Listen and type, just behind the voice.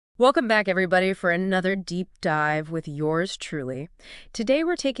Welcome back, everybody, for another deep dive with yours truly. Today,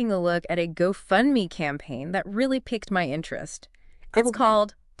 we're taking a look at a GoFundMe campaign that really piqued my interest. It's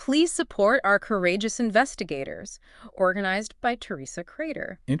called Please Support Our Courageous Investigators, organized by Teresa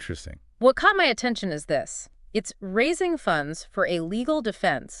Crater. Interesting. What caught my attention is this. It's raising funds for a legal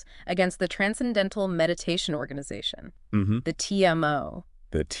defense against the Transcendental Meditation Organization, the TMO.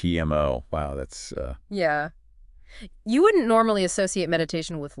 The TMO. Wow, that's Yeah. You wouldn't normally associate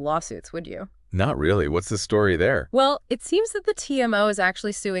meditation with lawsuits, would you? not really. What's the story there? Well, it seems that the TMO is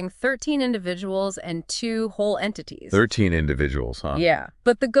actually suing 13 individuals and 2 whole entities. 13 individuals, huh? Yeah.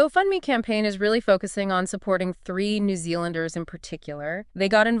 But the GoFundMe campaign is really focusing on supporting 3 New Zealanders in particular. They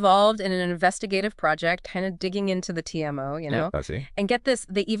got involved in an investigative project, kind of digging into the TMO, you know? Yeah, I see. And get this,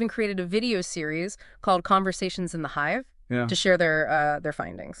 they even created a video series called Conversations in the Hive to share their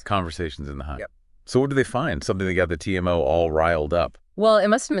findings. Conversations in the Hive. Yep. So what did they find? Something that got the TMO all riled up. Well, it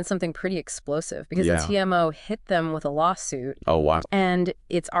must have been something pretty explosive because Yeah. the TMO hit them with a lawsuit. Oh, wow. And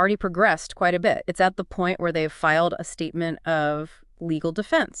it's already progressed quite a bit. It's at the point where they've filed a statement of legal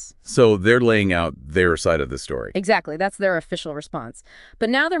defense. So they're laying out their side of the story. Exactly. That's their official response. But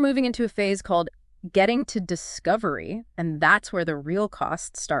now they're moving into a phase called getting to discovery, and that's where the real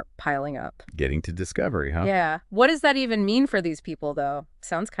costs start piling up. Getting to discovery, huh? Yeah. What does that even mean for these people, though?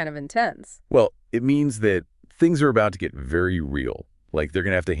 Sounds kind of intense. Well, it means that things are about to get very real. Like they're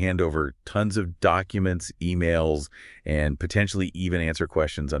going to have to hand over tons of documents, emails, and potentially even answer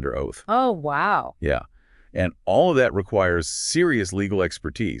questions under oath. Oh, wow. Yeah. And all of that requires serious legal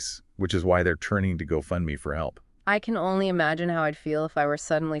expertise, which is why they're turning to GoFundMe for help. I can only imagine how I'd feel if I were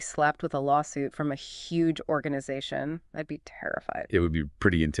suddenly slapped with a lawsuit from a huge organization. I'd be terrified. It would be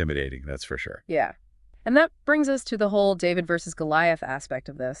pretty intimidating, that's for sure. Yeah. And that brings us to the whole David versus Goliath aspect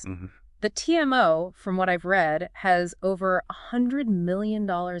of this. The TMO, from what I've read, has over $100 million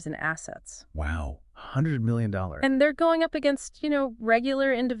in assets. Wow, $100 million. And they're going up against,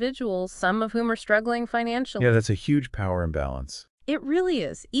 regular individuals, some of whom are struggling financially. Yeah, that's a huge power imbalance. It really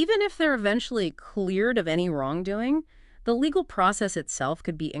is. Even if they're eventually cleared of any wrongdoing, the legal process itself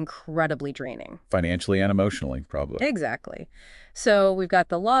could be incredibly draining. Financially and emotionally, probably. Exactly. So we've got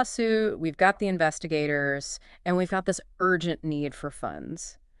the lawsuit, we've got the investigators, and we've got this urgent need for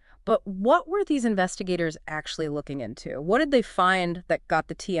funds. But what were these investigators actually looking into? What did they find that got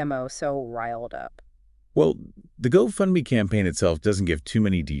the TMO so riled up? Well, the GoFundMe campaign itself doesn't give too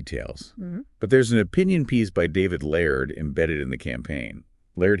many details. But there's an opinion piece by David Laird embedded in the campaign.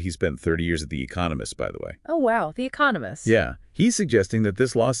 Laird, he spent 30 years at The Economist, by the way. Oh, wow. The Economist. Yeah. He's suggesting that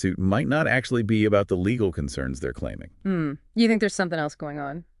this lawsuit might not actually be about the legal concerns they're claiming. You think there's something else going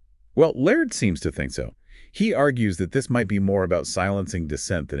on? Well, Laird seems to think so. He argues that this might be more about silencing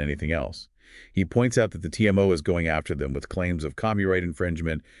dissent than anything else. He points out that the TMO is going after them with claims of copyright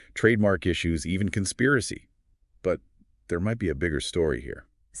infringement, trademark issues, even conspiracy. But there might be a bigger story here.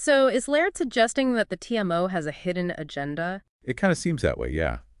 So is Laird suggesting that the TMO has a hidden agenda? It kind of seems that way,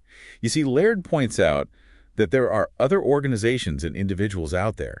 yeah. You see, Laird points out that there are other organizations and individuals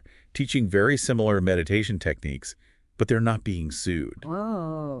out there teaching very similar meditation techniques, but they're not being sued.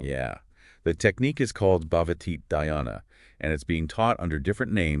 Whoa. Yeah. The technique is called Bhavatit Dhyana, and it's being taught under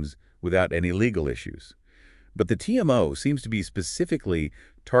different names without any legal issues. But the TMO seems to be specifically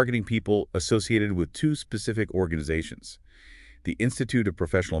targeting people associated with 2 specific organizations. The Institute of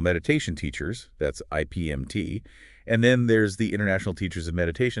Professional Meditation Teachers, that's IPMT, and then there's the International Teachers of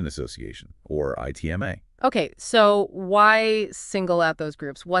Meditation Association, or ITMA. Okay, so why single out those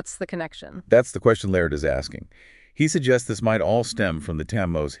groups? What's the connection? That's the question Laird is asking. He suggests this might all stem from the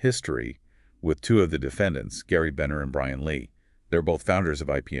TMO's history with 2 of the defendants, Gary Benner and Brian Lee. They're both founders of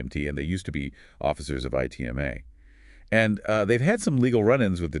IPMT, and they used to be officers of ITMA. And they've had some legal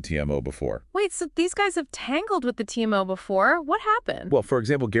run-ins with the TMO before. Wait, so these guys have tangled with the TMO before? What happened? Well, for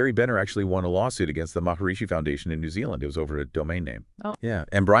example, Gary Benner actually won a lawsuit against the Maharishi Foundation in New Zealand. It was over a domain name. Oh. Yeah,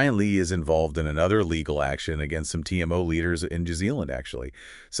 and Brian Lee is involved in another legal action against some TMO leaders in New Zealand, actually.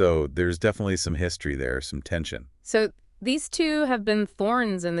 So there's definitely some history there, some tension. So these 2 have been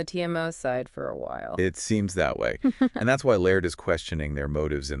thorns in the TMO side for a while. It seems that way. And that's why Laird is questioning their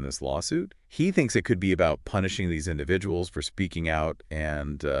motives in this lawsuit. He thinks it could be about punishing these individuals for speaking out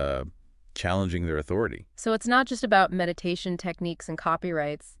and challenging their authority. So it's not just about meditation techniques and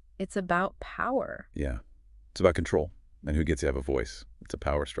copyrights. It's about power. Yeah. It's about control and who gets to have a voice. It's a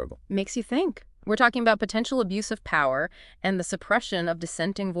power struggle. Makes you think. We're talking about potential abuse of power and the suppression of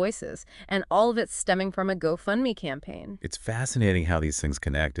dissenting voices, and all of it stemming from a GoFundMe campaign. It's fascinating how these things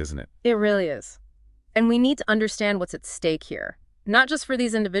connect, isn't it? It really is. And we need to understand what's at stake here. not just for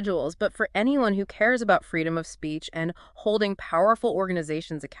these individuals, but for anyone who cares about freedom of speech and holding powerful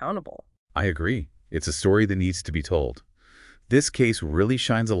organizations accountable. I agree. It's a story that needs to be told. This case really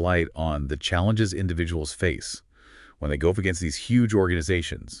shines a light on the challenges individuals face when they go up against these huge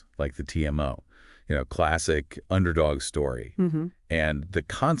organizations like the TMO, classic underdog story. And the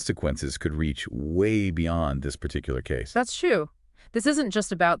consequences could reach way beyond this particular case. That's true. This isn't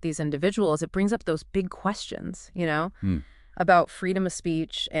just about these individuals. It brings up those big questions, about freedom of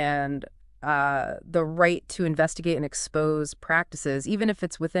speech and the right to investigate and expose practices, even if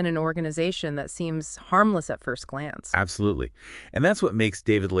it's within an organization that seems harmless at first glance. Absolutely. And that's what makes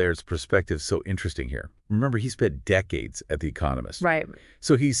David Laird's perspective so interesting here. Remember, he spent decades at The Economist. Right.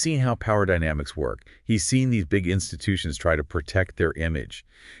 So he's seen how power dynamics work. He's seen these big institutions try to protect their image.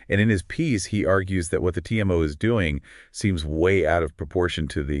 And in his piece, he argues that what the TMO is doing seems way out of proportion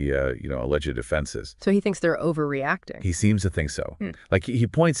to the, alleged offenses. So he thinks they're overreacting. He seems to think so. Like, he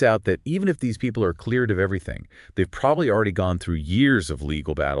points out that even if these people are cleared of everything, they've probably already gone through years of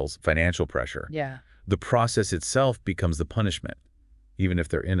legal battles, financial pressure. Yeah. The process itself becomes the punishment, even if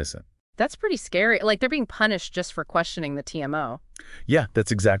they're innocent. That's pretty scary. Like, they're being punished just for questioning the TMO. Yeah,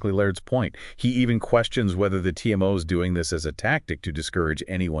 that's exactly Laird's point. He even questions whether the TMO is doing this as a tactic to discourage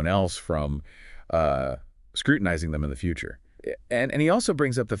anyone else from scrutinizing them in the future. And he also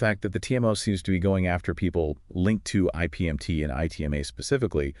brings up the fact that the TMO seems to be going after people linked to IPMT and ITMA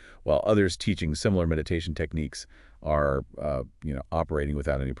specifically, while others teaching similar meditation techniques are, operating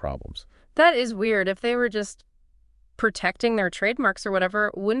without any problems. That is weird. If they were just protecting their trademarks or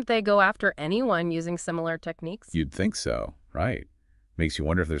whatever, wouldn't they go after anyone using similar techniques? You'd think so, right? Makes you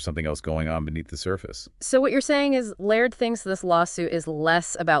wonder if there's something else going on beneath the surface. So what you're saying is Laird thinks this lawsuit is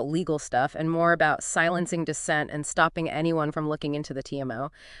less about legal stuff and more about silencing dissent and stopping anyone from looking into the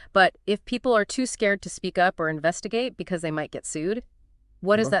TMO. But if people are too scared to speak up or investigate because they might get sued,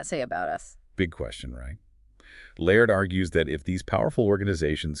 what does that say about us? Big question, right? Laird argues that if these powerful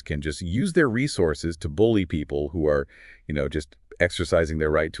organizations can just use their resources to bully people who are, just exercising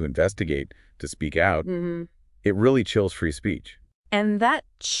their right to investigate, to speak out, it really chills free speech. And that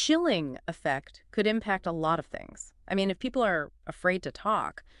chilling effect could impact a lot of things. I mean, if people are afraid to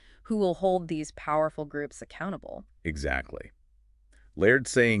talk, who will hold these powerful groups accountable? Exactly. Laird's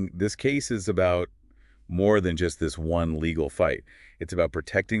saying this case is about more than just this one legal fight. It's about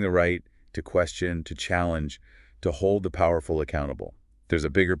protecting the right to question, to challenge, to hold the powerful accountable. There's a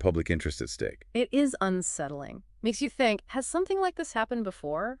bigger public interest at stake. It is unsettling. Makes you think, has something like this happened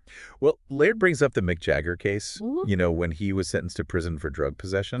before? Well, Laird brings up the Mick Jagger case, when he was sentenced to prison for drug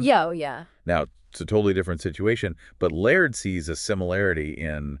possession. Yeah, oh yeah. Now, it's a totally different situation, but Laird sees a similarity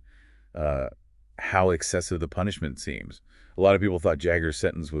in how excessive the punishment seems. A lot of people thought Jagger's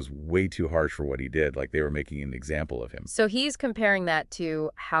sentence was way too harsh for what he did, like they were making an example of him. So he's comparing that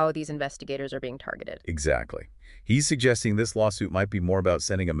to how these investigators are being targeted. Exactly. He's suggesting this lawsuit might be more about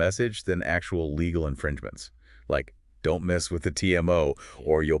sending a message than actual legal infringements. Like, don't mess with the TMO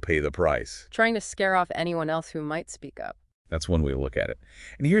or you'll pay the price. Trying to scare off anyone else who might speak up. That's one way to look at it.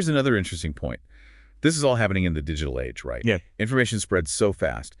 And here's another interesting point. This is all happening in the digital age, right? Yeah. Information spreads so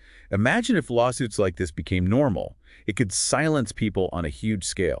fast. Imagine if lawsuits like this became normal. It could silence people on a huge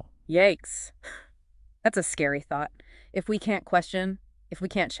scale. Yikes. That's a scary thought. If we can't question, if we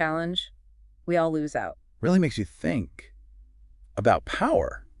can't challenge, we all lose out. Really makes you think about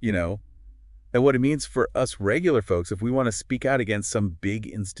power, and what it means for us regular folks if we want to speak out against some big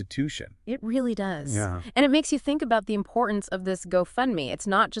institution. It really does. Yeah. And it makes you think about the importance of this GoFundMe. It's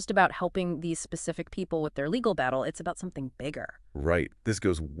not just about helping these specific people with their legal battle. It's about something bigger. Right. This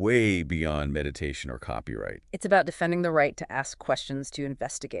goes way beyond meditation or copyright. It's about defending the right to ask questions, to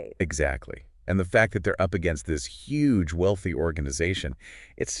investigate. Exactly. And the fact that they're up against this huge, wealthy organization,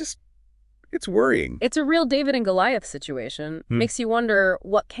 it's worrying. It's a real David and Goliath situation. Makes you wonder,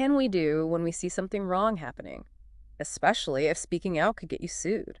 what can we do when we see something wrong happening? Especially if speaking out could get you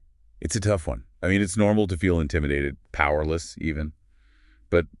sued. It's a tough one. I mean, it's normal to feel intimidated, powerless even.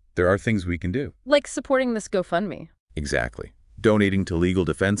 But there are things we can do. Like supporting this GoFundMe. Exactly. Donating to legal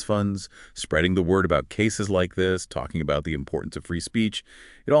defense funds, spreading the word about cases like this, talking about the importance of free speech.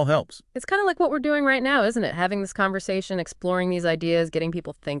 It all helps. It's kind of like what we're doing right now, isn't it? Having this conversation, exploring these ideas, getting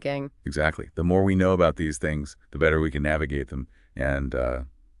people thinking. Exactly. The more we know about these things, the better we can navigate them and,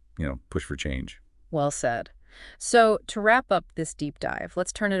 push for change. Well said. So to wrap up this deep dive,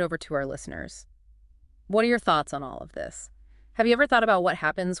 let's turn it over to our listeners. What are your thoughts on all of this? Have you ever thought about what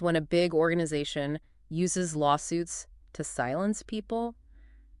happens when a big organization uses lawsuits to silence people?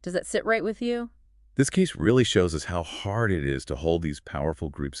 Does that sit right with you? This case really shows us how hard it is to hold these powerful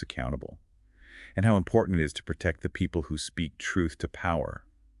groups accountable. and how important it is to protect the people who speak truth to power.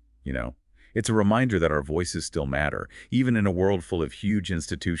 You know, it's a reminder that our voices still matter, even in a world full of huge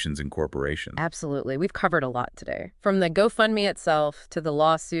institutions and corporations. Absolutely. We've covered a lot today. From the GoFundMe itself to the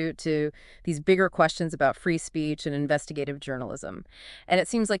lawsuit to these bigger questions about free speech and investigative journalism. And it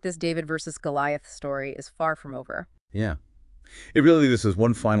seems like this David versus Goliath story is far from over. Yeah. It really, this is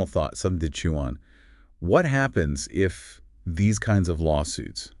one final thought, something to chew on. What happens if these kinds of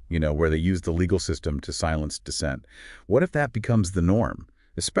lawsuits, where they use the legal system to silence dissent, what if that becomes the norm?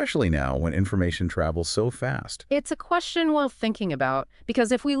 Especially now when information travels so fast. It's a question worth thinking about, because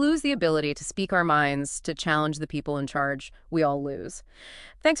if we lose the ability to speak our minds, to challenge the people in charge, we all lose.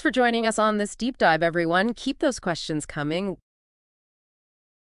 Thanks for joining us on this deep dive, everyone. Keep those questions coming.